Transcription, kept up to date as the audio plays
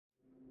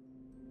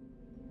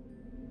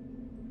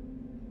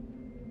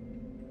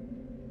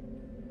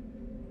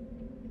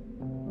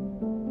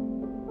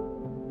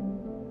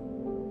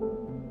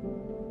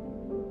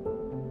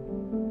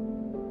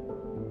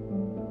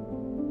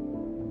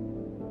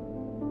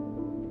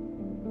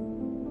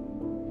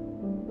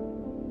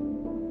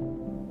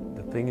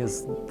thing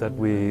is that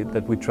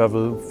we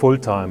travel full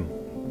time.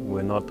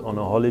 We're not on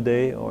a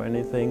holiday or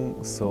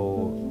anything.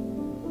 So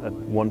at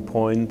one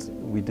point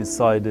we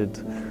decided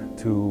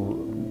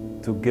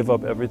to give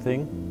up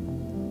everything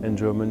in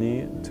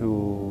Germany,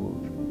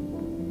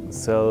 to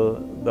sell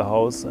the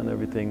house and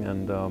everything,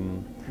 and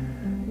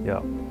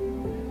yeah,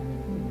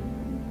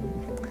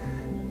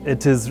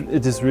 it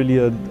is really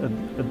a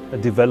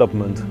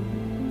development.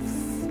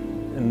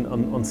 And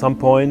on some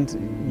point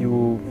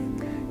you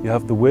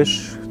have the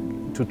wish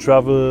to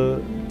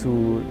travel,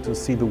 to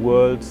see the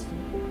world,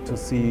 to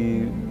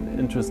see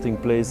interesting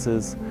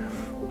places,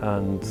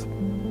 and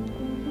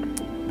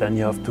then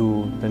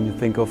you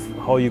think of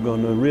how you're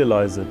going to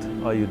realize it.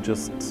 Are you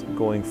just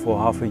going for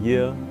half a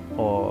year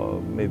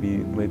or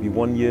maybe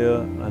 1 year,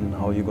 and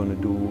how you're going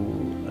to do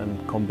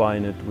and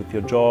combine it with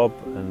your job?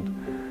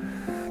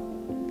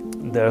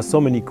 And there are so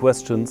many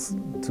questions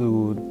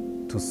to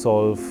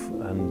solve,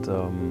 and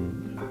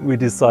we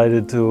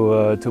decided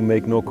to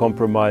make no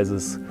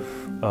compromises,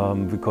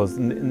 because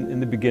in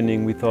the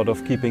beginning we thought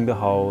of keeping the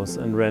house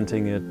and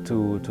renting it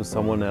to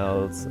someone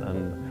else,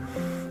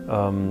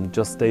 and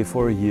just stay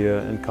for a year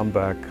and come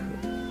back.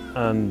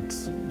 And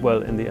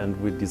well, in the end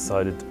we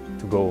decided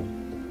to go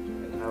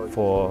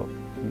for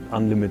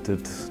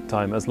unlimited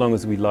time, as long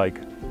as we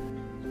like.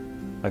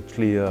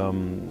 Actually,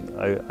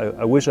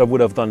 I wish I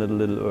would have done it a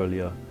little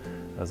earlier,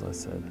 as I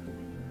said.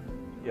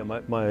 Yeah,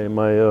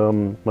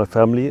 my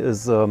family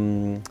is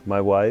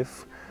my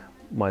wife,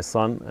 my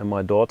son and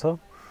my daughter,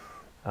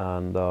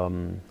 and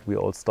we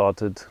all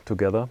started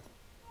together.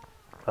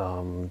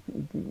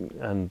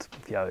 And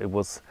yeah, it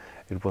was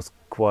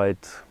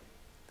quite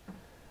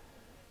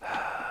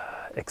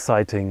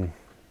exciting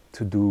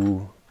to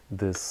do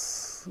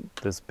this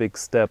big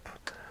step,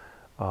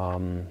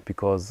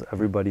 because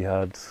everybody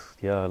had,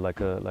 yeah,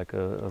 like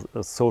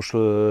a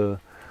social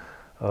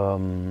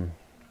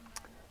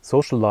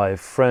life,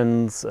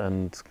 friends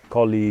and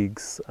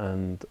colleagues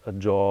and a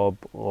job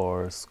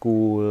or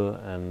school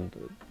and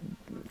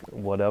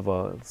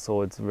whatever.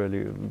 So it's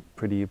really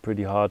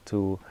pretty hard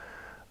to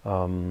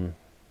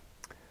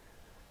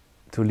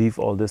leave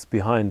all this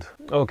behind.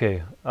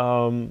 Okay,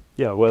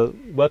 yeah, well,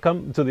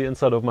 welcome to the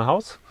inside of my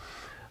house.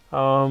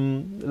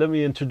 Let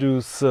me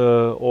introduce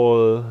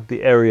all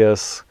the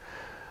areas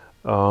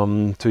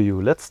to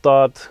you. Let's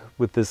start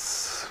with the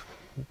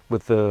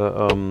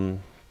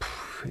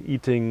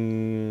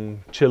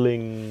eating,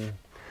 chilling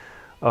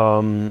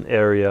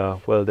area.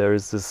 Well, there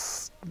is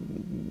this,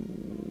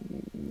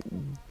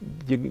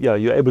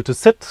 you're able to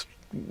sit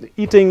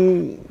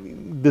eating.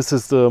 This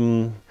is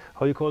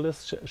how you call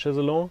this,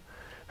 chaiselong?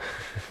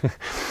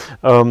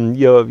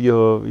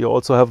 You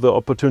also have the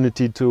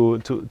opportunity to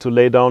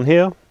lay down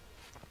here.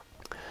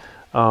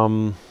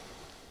 The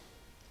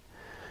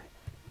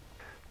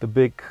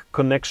big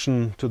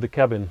connection to the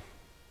cabin.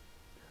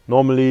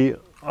 Normally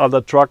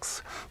other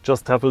trucks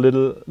just have a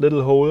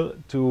little hole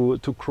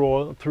to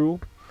crawl through,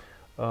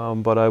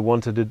 but I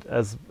wanted it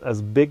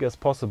as big as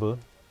possible.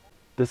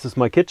 This is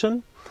my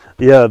kitchen.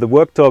 Yeah, the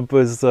worktop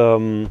is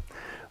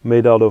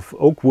made out of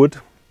oak wood,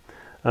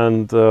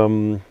 and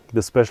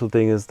the special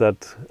thing is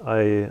that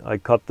I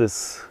cut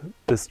this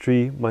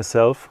tree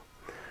myself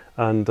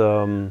and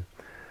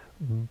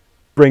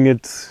bring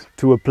it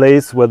to a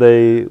place where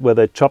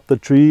they chop the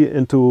tree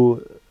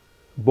into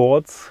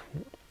boards,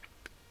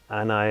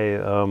 and I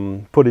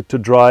put it to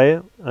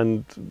dry.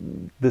 And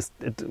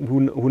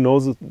who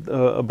knows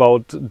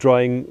about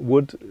drying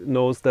wood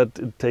knows that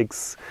it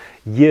takes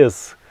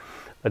years,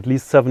 at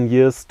least 7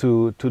 years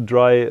to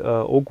dry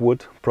oak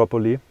wood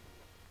properly.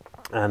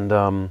 And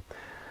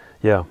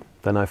yeah,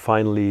 then I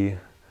finally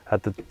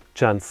had the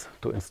chance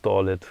to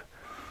install it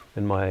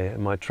in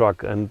my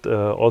truck. And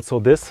also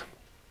this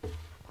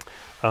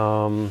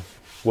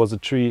was a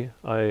tree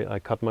I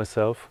cut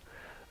myself.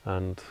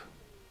 And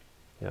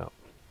yeah,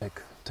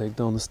 take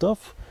down the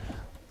stuff,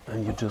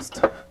 and you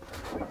just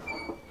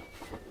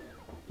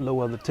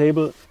lower the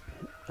table,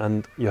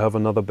 and you have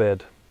another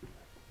bed.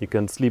 You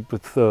can sleep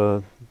with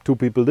 2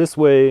 people this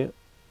way,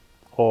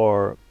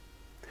 or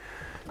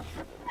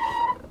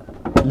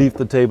leave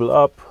the table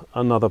up,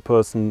 another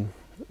person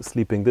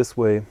sleeping this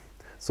way.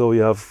 So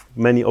you have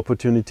many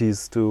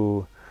opportunities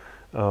to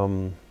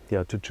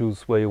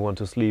choose where you want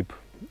to sleep.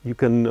 You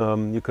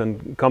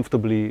can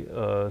comfortably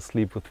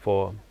sleep with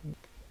 4.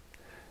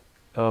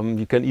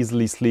 You can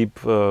easily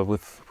sleep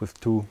with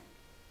 2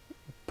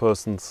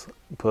 person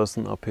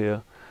up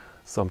here,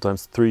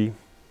 sometimes 3.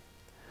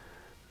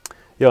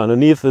 Yeah,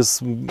 underneath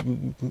is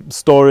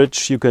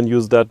storage. You can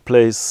use that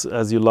place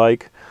as you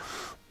like.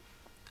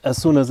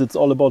 As soon as it's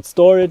all about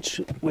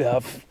storage, we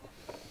have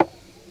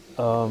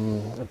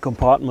a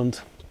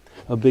compartment,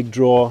 a big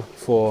drawer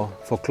for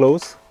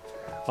clothes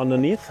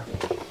underneath.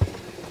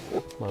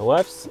 My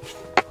wife's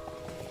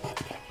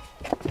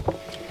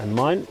and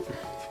mine.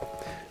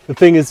 The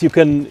thing is, you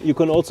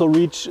can also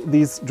reach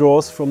these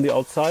drawers from the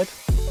outside.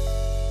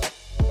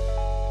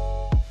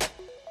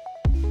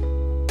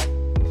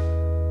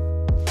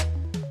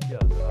 Yeah,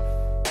 they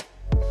have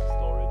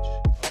storage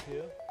up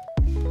here.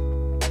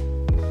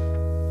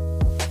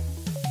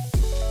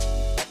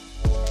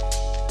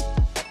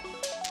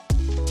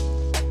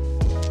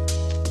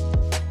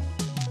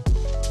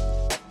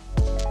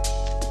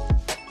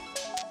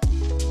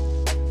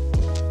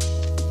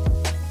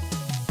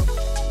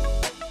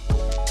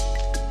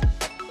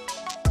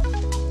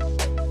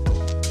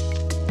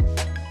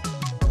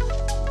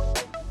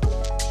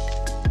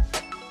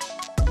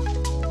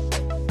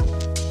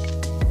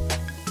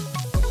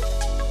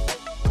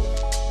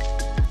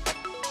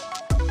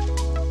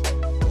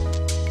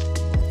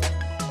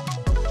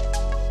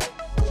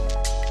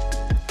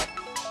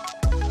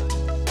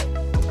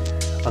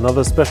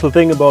 Another special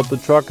thing about the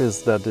truck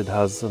is that it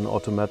has an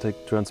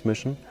automatic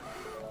transmission,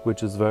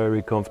 which is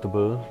very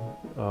comfortable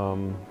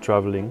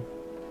traveling,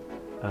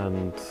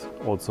 and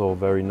also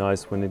very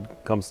nice when it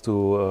comes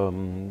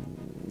to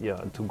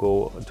to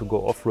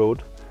go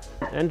off-road.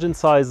 Engine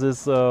size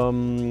is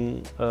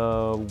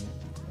 6-liter,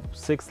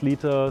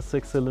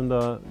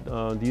 6-cylinder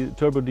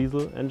turbo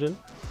diesel engine,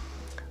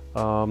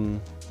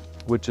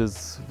 which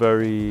is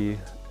very,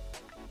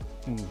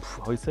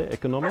 how you say,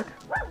 economic,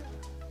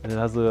 and it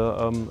has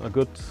a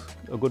good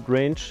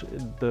range.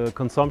 The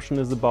consumption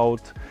is about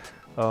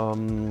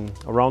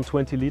around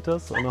 20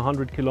 liters on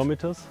 100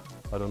 kilometers.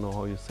 I don't know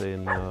how you say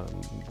in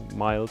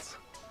miles,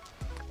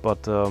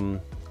 but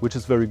which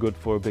is very good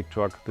for a big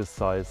truck this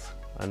size.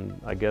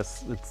 And I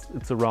guess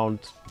it's around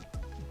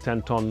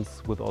 10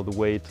 tons with all the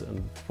weight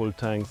and full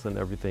tanks and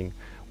everything,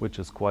 which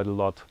is quite a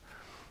lot.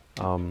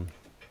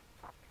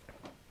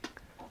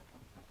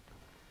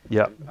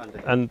 Yeah,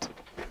 and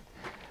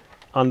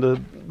under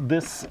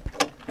this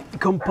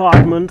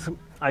compartment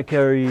I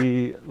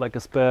carry like a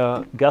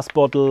spare gas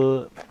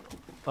bottle,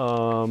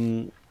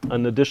 an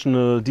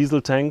additional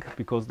diesel tank,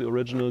 because the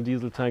original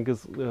diesel tank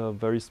is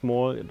very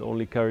small. It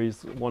only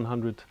carries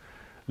 100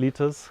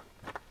 liters,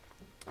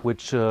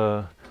 which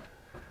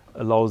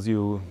allows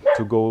you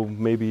to go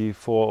maybe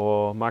 4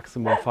 or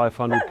maximum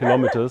 500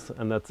 kilometers,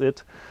 and that's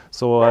it.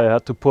 So I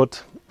had to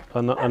put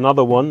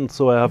another one,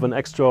 so I have an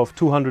extra of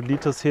 200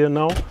 liters here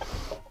now.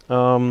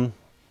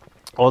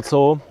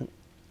 Also,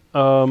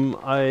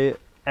 I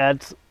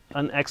add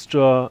an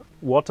extra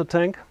water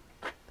tank,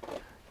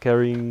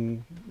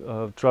 carrying,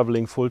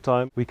 traveling full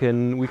time. We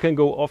can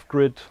go off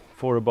grid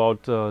for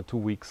about 2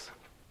 weeks.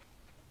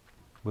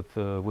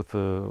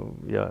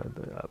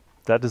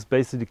 That is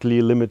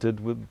basically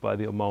limited by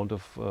the amount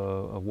of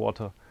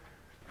water.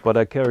 But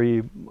I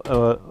carry,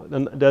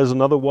 and there's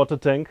another water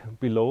tank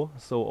below.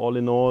 So all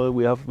in all,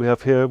 we have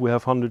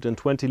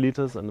 120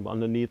 liters, and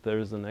underneath there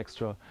is an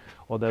extra,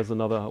 or there's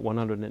another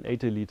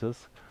 180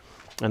 liters.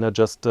 And I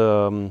just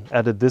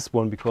added this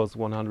one because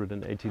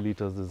 180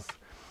 liters is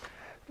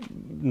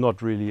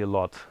not really a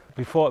lot.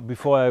 Before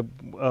I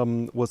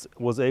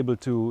was able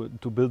to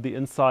build the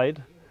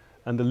inside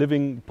and the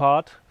living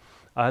part,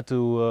 I had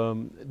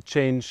to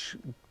change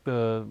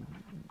the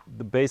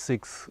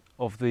basics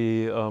of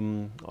the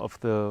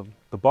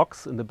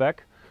box in the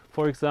back.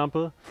 For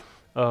example,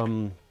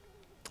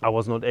 I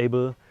was not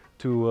able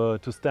to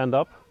stand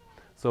up,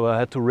 so I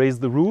had to raise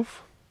the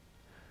roof.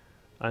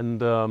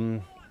 And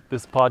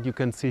this part you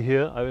can see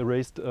here, I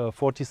raised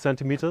 40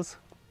 centimeters.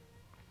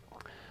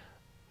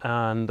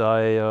 And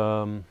I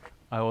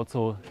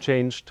also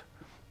changed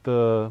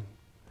the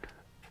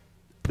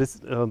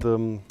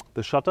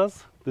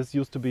shutters. This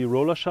used to be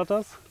roller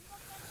shutters,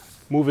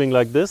 moving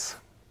like this.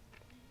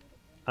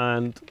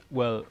 And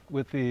well,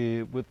 with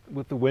the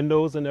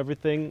windows and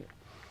everything,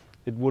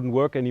 it wouldn't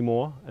work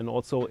anymore. And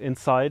also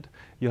inside,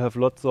 you have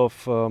lots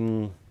of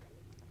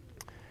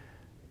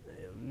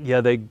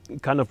they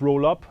kind of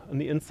roll up on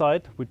the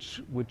inside,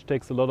 which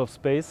takes a lot of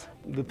space.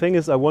 The thing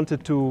is, I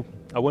wanted to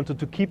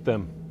keep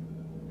them.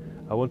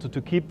 I wanted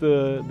to keep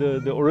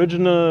the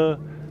original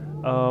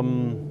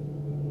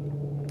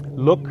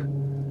look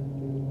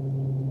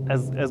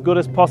as good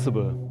as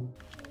possible.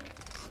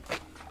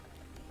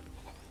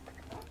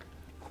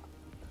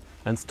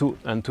 And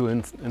to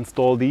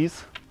install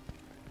these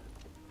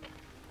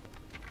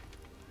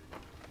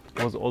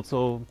was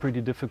also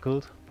pretty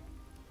difficult.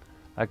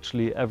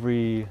 Actually,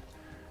 every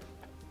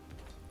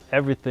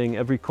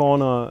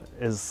corner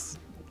is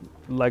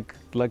like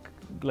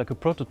a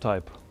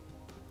prototype.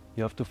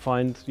 You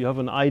have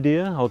an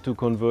idea how to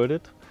convert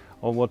it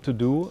or what to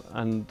do,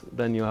 and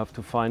then you have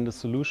to find a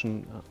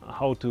solution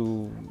how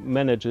to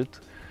manage it.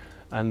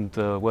 And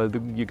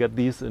you get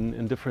these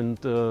in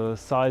different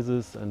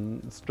sizes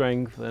and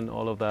strength and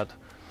all of that,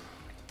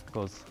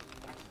 because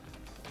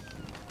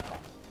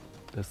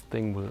this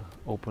thing will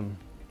open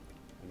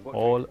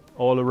all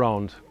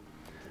around.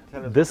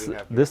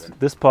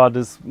 This part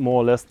is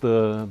more or less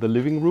the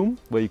living room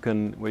where you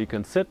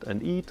can sit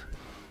and eat.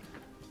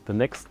 The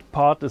next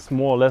part is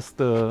more or less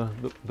the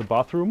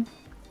bathroom.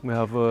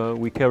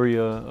 We carry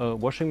a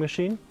washing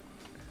machine.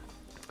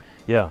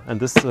 Yeah, and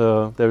this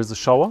there is a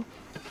shower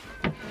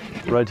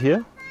right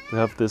here. We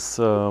have this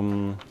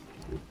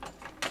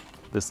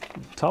this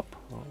tub.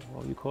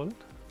 How do you call it?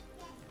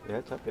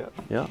 Yeah, tub. Yeah.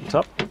 Yeah,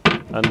 tub.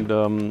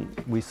 And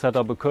we set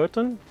up a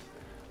curtain,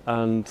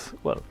 and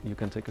well, you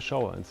can take a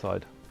shower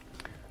inside.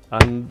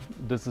 And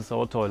this is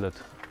our toilet,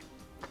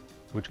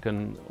 which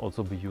can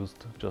also be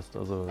used just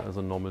as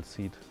a normal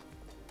seat.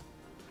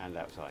 And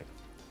outside.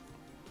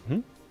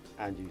 Hmm?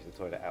 And use the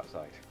toilet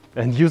outside.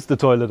 And use the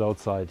toilet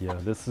outside, yeah.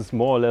 This is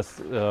more or less,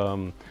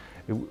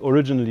 it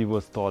originally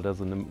was thought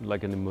as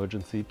like an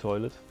emergency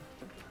toilet.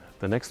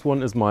 The next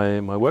one is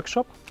my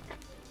workshop.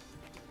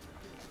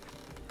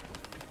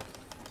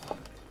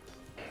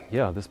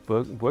 Yeah, this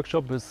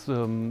workshop is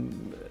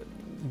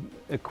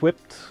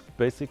equipped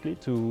basically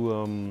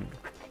to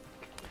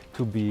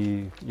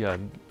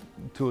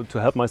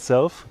help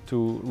myself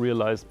to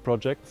realize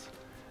projects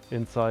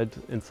inside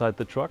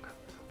the truck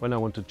when I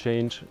want to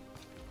change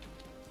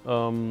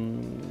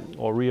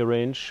or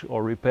rearrange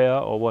or repair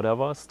or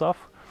whatever stuff.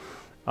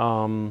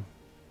 And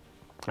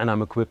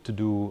I'm equipped to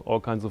do all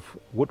kinds of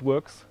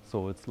woodworks.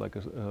 So it's like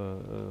a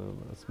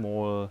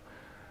small,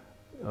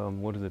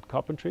 what is it,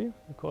 carpentry,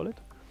 you call it.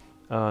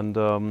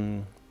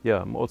 And yeah,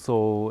 I'm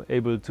also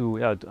able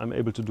to, I'm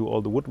able to do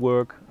all the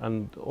woodwork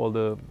and all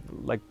the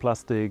like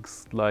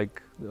plastics,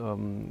 like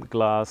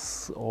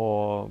glass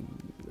or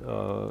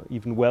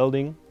even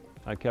welding.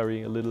 I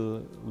carry a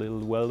little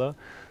welder.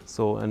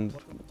 So, and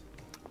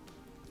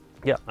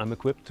yeah, I'm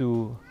equipped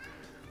to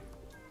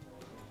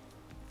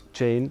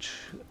change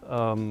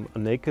a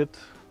naked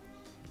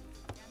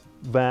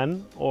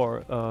van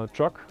or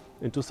truck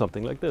into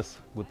something like this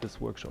with this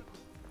workshop.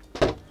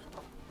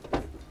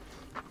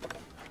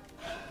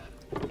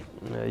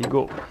 There you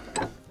go.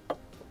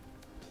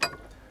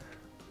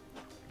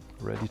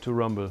 Ready to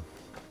rumble.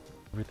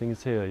 Everything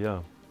is here, yeah.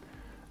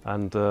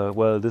 And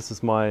well, this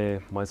is my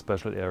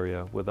special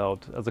area.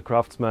 Without, as a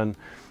craftsman,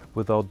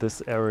 without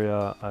this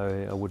area,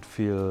 I would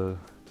feel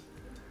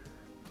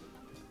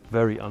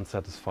very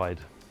unsatisfied.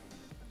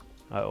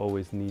 I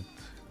always need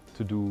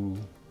to do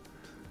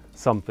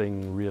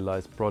something,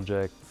 realize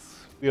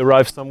projects. We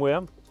arrive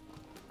somewhere.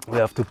 We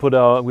have to pull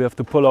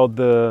out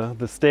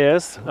the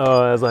stairs,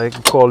 as I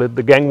call it,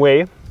 the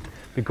gangway,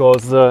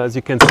 because as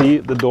you can see,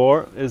 the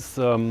door is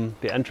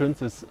the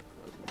entrance is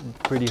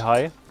pretty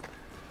high.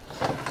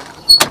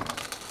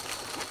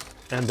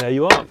 And there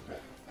you are.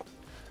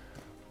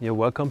 You're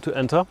welcome to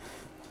enter.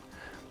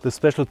 The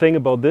special thing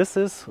about this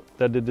is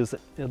that it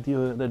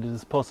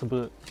is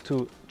possible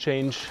to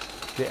change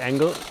the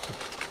angle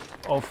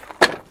of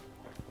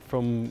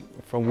from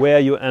where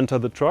you enter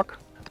the truck,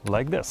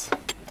 like this.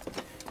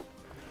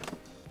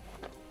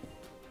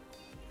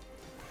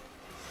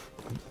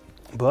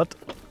 But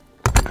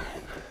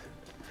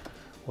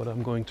what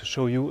I'm going to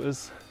show you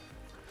is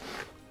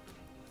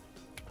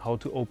how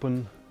to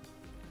open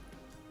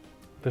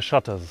the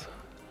shutters.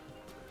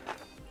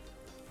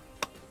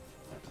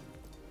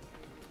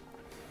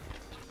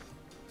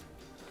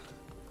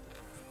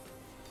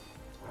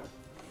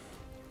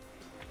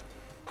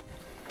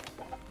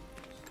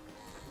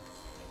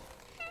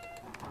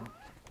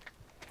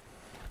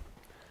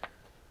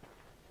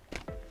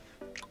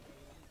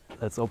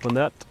 Let's open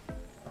that.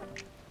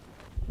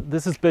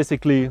 This is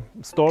basically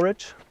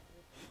storage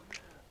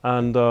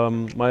and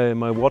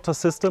my water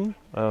system.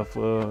 I have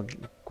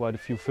quite a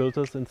few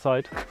filters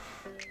inside,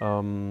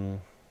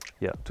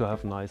 yeah, to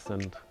have nice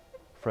and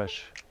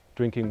fresh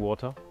drinking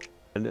water.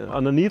 And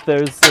underneath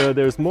there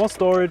is more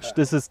storage.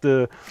 This is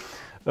the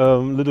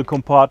little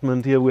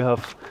compartment here. We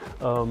have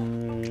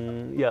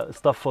yeah,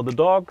 stuff for the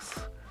dogs,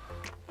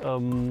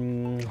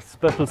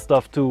 special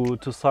stuff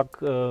to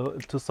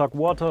suck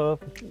water.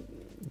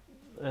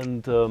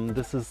 And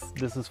this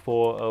is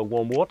for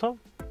warm water.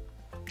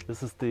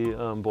 This is the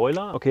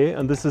boiler. Okay,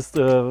 and this is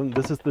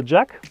the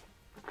jack.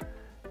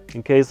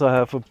 In case I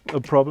have a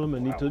problem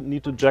and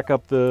need to jack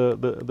up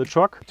the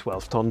truck.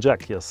 12-ton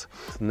jack, yes.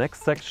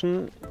 Next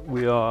section,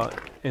 we are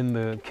in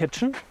the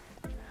kitchen.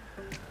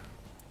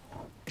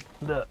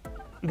 The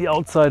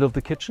outside of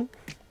the kitchen.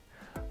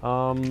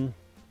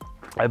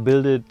 I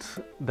build it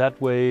that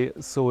way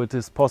so it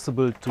is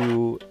possible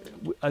to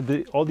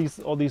all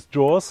these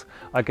drawers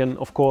I can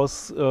of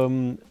course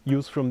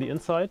use from the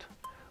inside,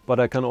 but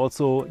I can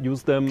also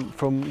use them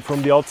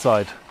from the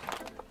outside.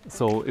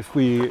 So if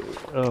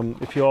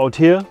you're out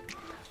here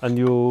and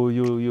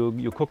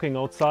you're cooking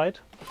outside,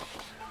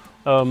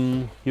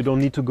 you don't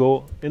need to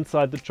go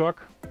inside the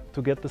truck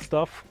to get the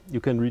stuff. You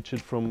can reach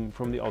it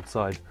from the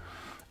outside.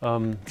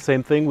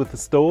 Same thing with the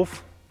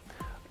stove.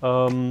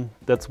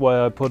 That's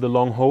why I put a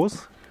long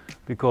hose,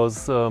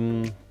 because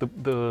I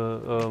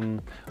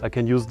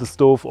can use the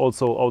stove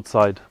also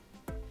outside.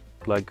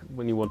 Like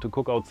when you want to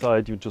cook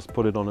outside, you just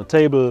put it on a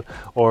table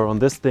or on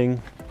this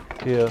thing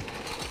here.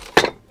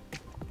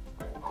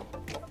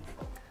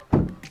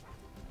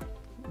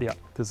 Yeah,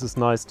 this is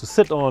nice to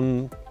sit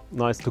on,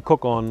 nice to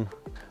cook on.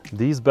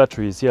 These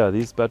batteries, yeah,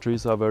 these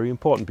batteries are very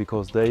important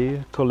because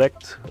they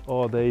collect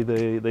or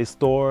they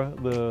store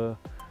the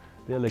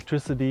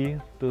electricity,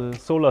 the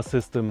solar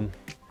system.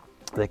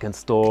 They can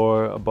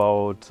store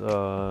about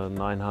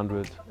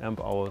 900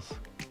 amp hours,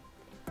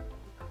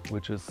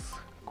 which is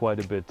quite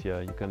a bit.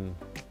 Yeah, you can.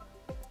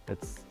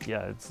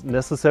 It's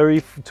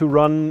necessary to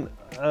run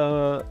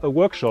a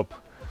workshop.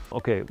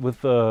 Okay,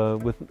 with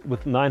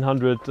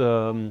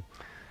 900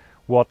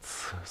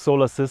 watts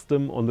solar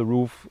system on the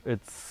roof,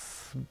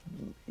 it's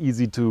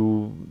easy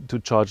to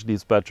charge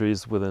these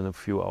batteries within a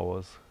few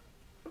hours.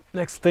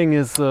 Next thing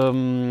is,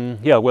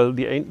 yeah, well,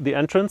 the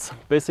entrance.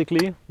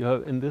 Basically, you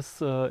have in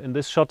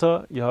this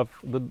shutter you have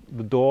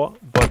the door,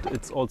 but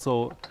it's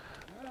also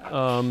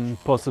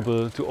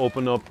possible to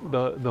open up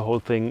the whole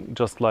thing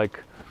just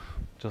like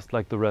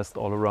the rest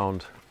all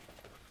around.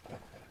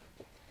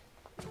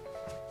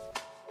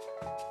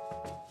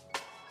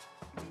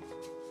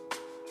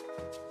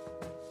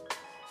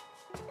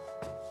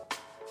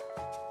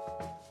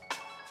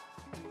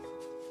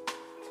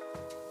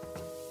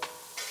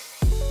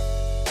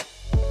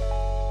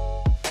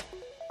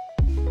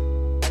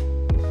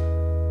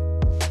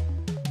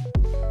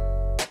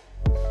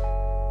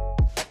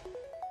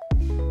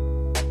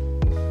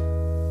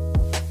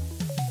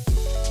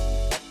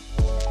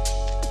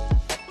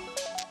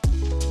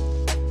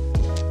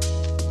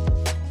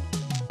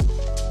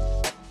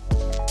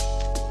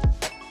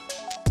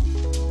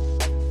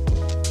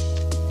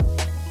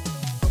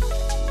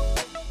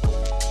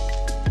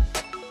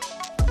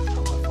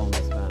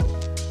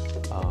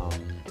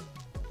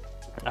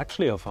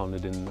 Actually, I found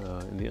it in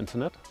the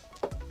internet,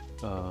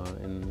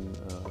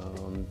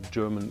 on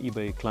German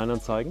eBay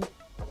Kleinanzeigen.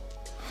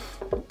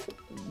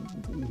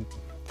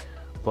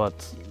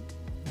 But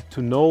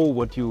to know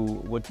what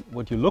you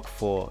look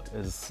for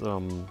is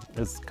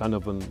kind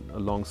of a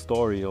long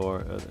story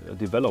or a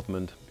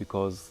development,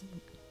 because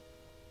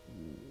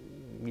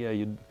yeah,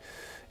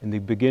 in the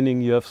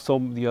beginning you have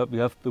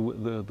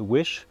the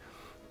wish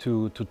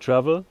to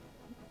travel,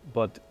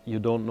 but you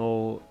don't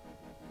know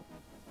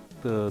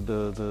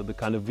the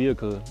kind of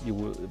vehicle you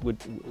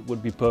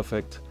would be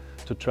perfect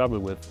to travel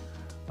with.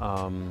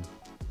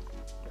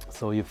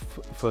 So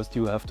first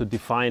you have to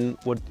define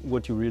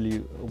what you really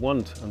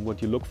want and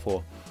what you look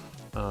for.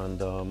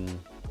 And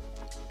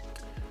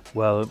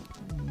well,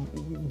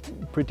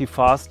 pretty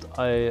fast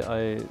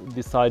I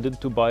decided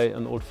to buy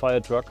an old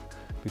fire truck,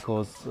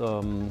 because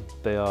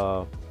they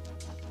are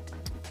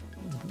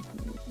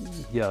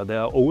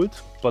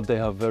old, but they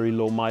have very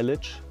low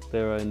mileage.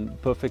 They are in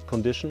perfect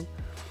condition.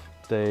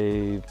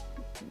 They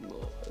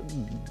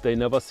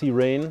never see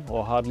rain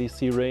or hardly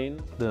see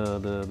rain.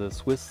 The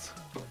Swiss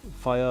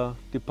fire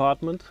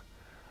department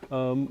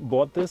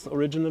bought this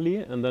originally,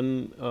 and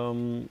then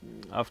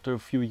after a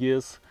few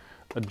years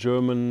a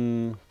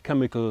German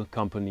chemical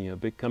company, a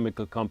big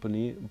chemical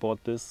company,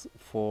 bought this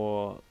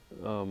for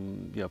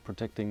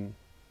protecting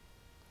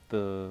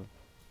their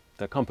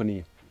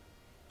company.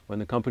 When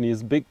the company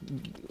is big,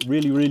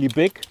 really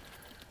big,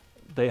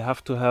 they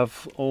have to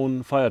have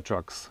own fire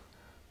trucks.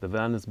 The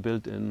van is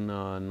built in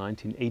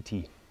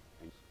 1980.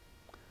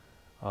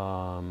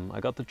 I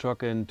got the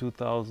truck in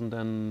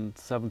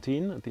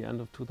 2017, at the end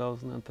of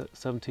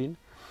 2017.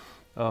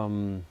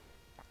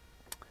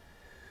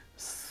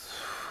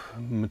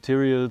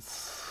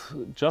 Materials,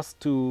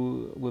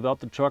 without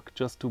the truck,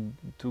 just to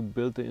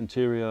build the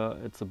interior,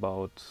 it's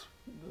about,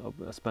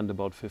 I spent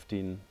about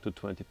 15 to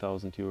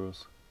 20,000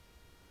 euros.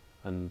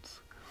 And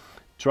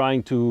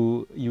trying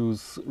to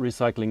use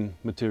recycling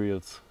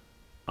materials,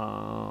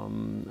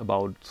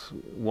 about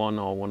 1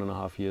 or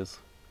 1.5 years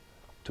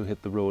to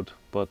hit the road.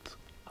 But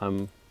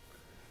I'm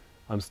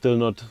still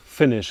not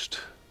finished,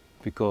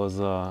 because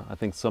I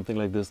think something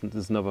like this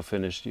is never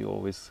finished. You're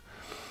always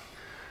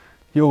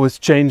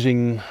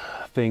changing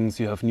things.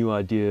 You have new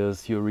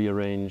ideas. You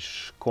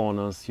rearrange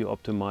corners. You're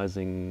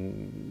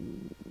optimizing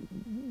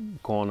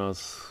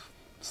corners.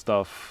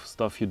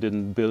 Stuff you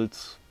didn't build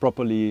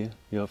properly.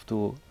 You have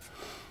to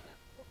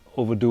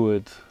overdo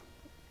it.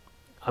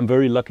 I'm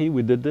very lucky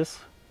we did this,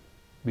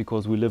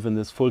 because we live in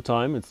this full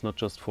time. It's not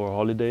just for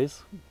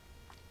holidays.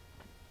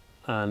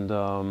 And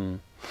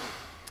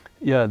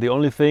yeah, the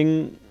only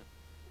thing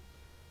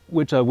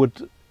which I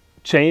would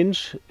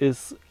change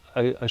is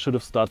I should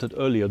have started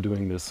earlier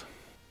doing this,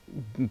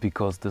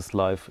 because this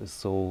life is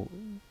so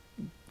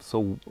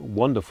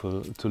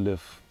wonderful to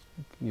live.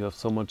 You have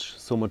so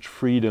much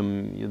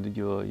freedom.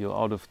 You're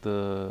out of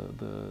the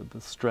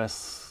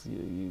stress.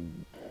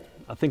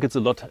 I think it's a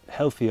lot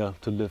healthier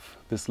to live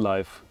this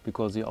life,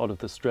 because you're out of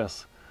the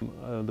stress.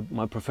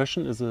 My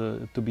profession is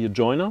to be a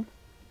joiner.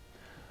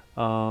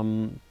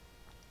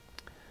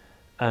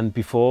 And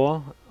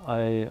before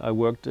I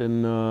worked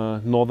in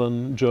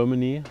northern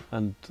Germany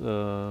and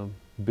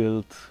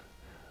built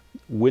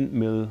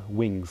windmill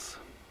wings.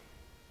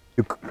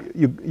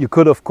 You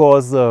could of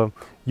course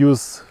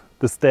use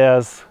the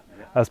stairs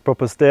as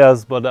proper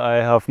stairs, but I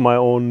have my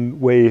own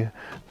way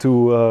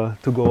to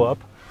go up,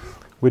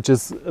 which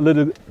is a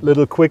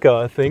little quicker,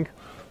 I think.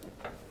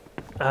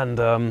 And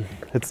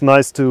it's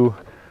nice to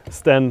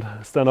stand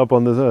up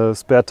on the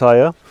spare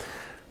tire.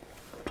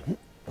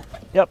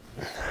 Yep.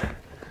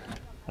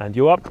 And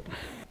you're up.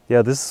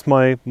 Yeah, this is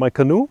my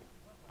canoe.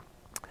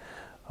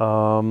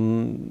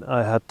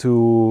 I had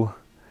to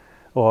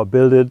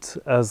build it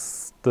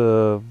as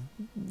the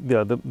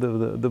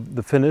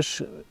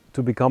finish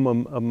to become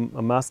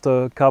a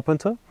master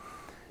carpenter.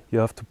 You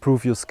have to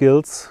prove your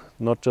skills,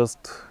 not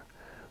just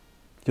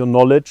your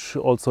knowledge,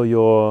 also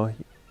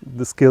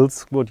the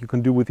skills, what you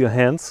can do with your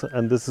hands.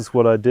 And this is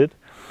what I did.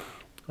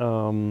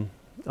 I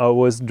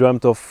always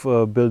dreamt of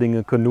building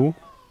a canoe.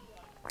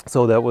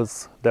 So that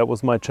was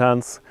my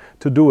chance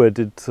to do it.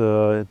 It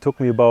took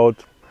me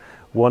about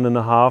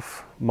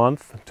 1.5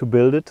 months to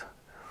build it,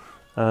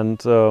 and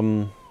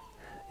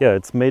yeah,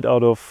 it's made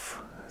out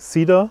of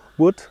cedar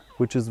wood,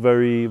 which is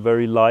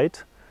very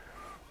light,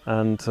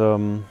 and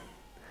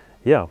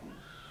yeah,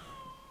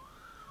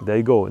 there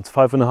you go. It's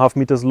 5.5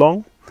 meters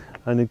long,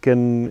 and it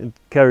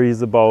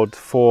carries about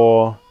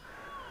 4,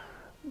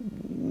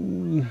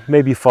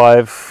 maybe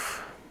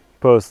 5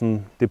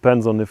 person,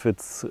 depends on if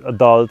it's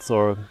adults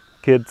or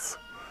kids.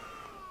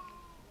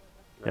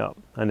 Yeah,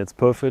 and it's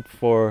perfect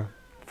for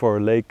a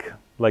lake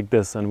like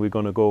this, and we're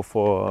gonna go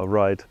for a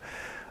ride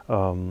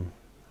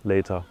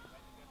later.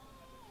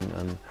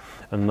 And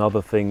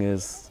another thing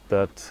is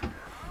that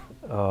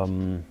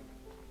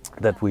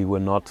that we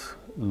were not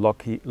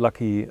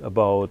lucky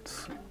about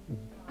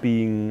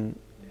being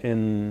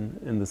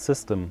in the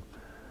system,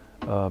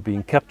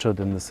 being captured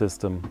in the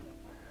system,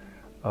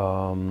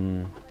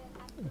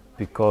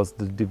 because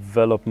the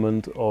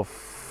development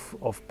of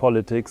of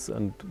politics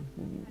and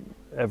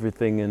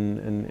everything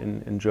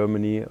in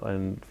Germany,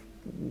 and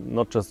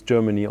not just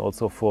Germany,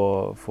 also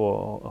for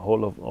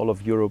all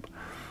of Europe.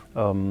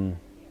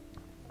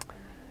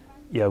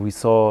 Yeah, we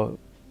saw,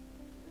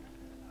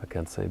 I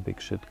can't say big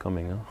shit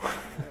coming, huh?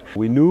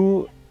 We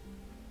knew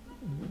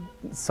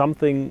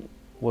something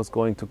was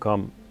going to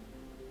come.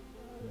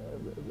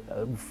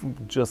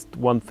 Just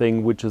one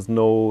thing which is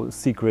no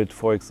secret,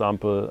 for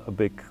example, a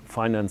big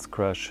finance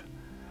crash.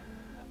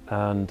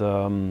 And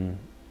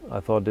I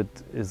thought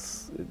it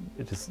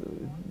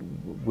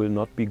will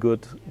not be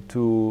good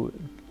to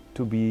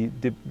be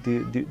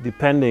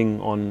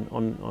depending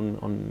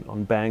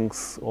on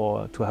banks,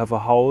 or to have a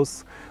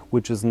house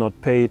which is not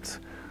paid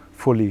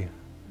fully.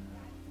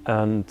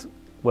 And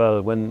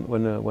well,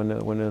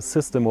 when a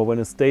system or when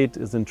a state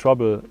is in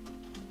trouble,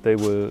 they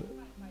will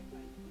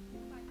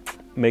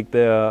make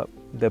their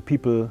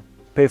people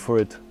pay for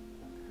it.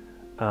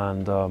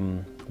 And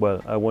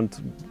well,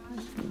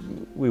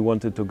 we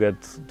wanted to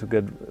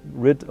get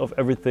rid of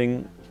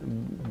everything,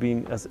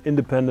 being as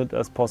independent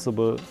as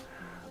possible.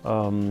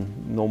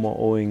 No more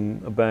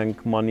owing a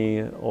bank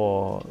money,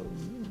 or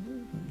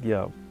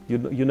yeah,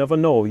 you never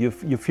know. You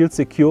feel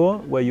secure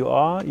where you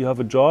are. You have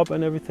a job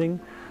and everything,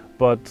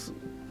 but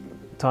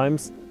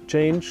times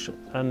change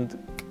and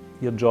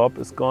your job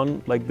is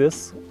gone like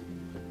this.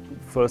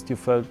 First you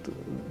felt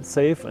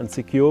safe and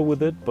secure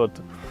with it, but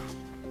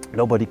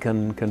nobody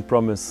can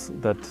promise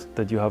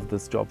that you have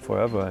this job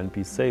forever and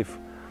be safe.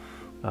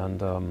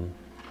 And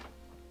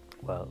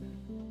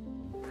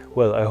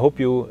well, I hope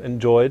you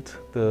enjoyed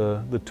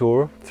the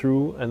tour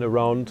through and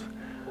around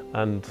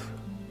and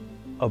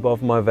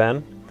above my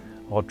van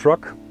or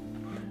truck.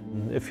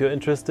 If you're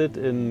interested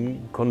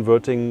in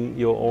converting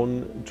your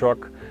own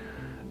truck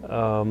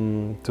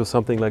to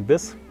something like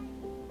this,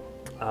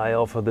 I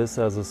offer this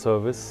as a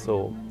service.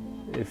 So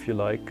if you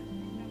like,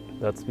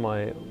 that's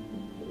my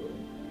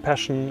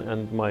passion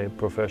and my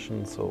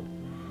profession. So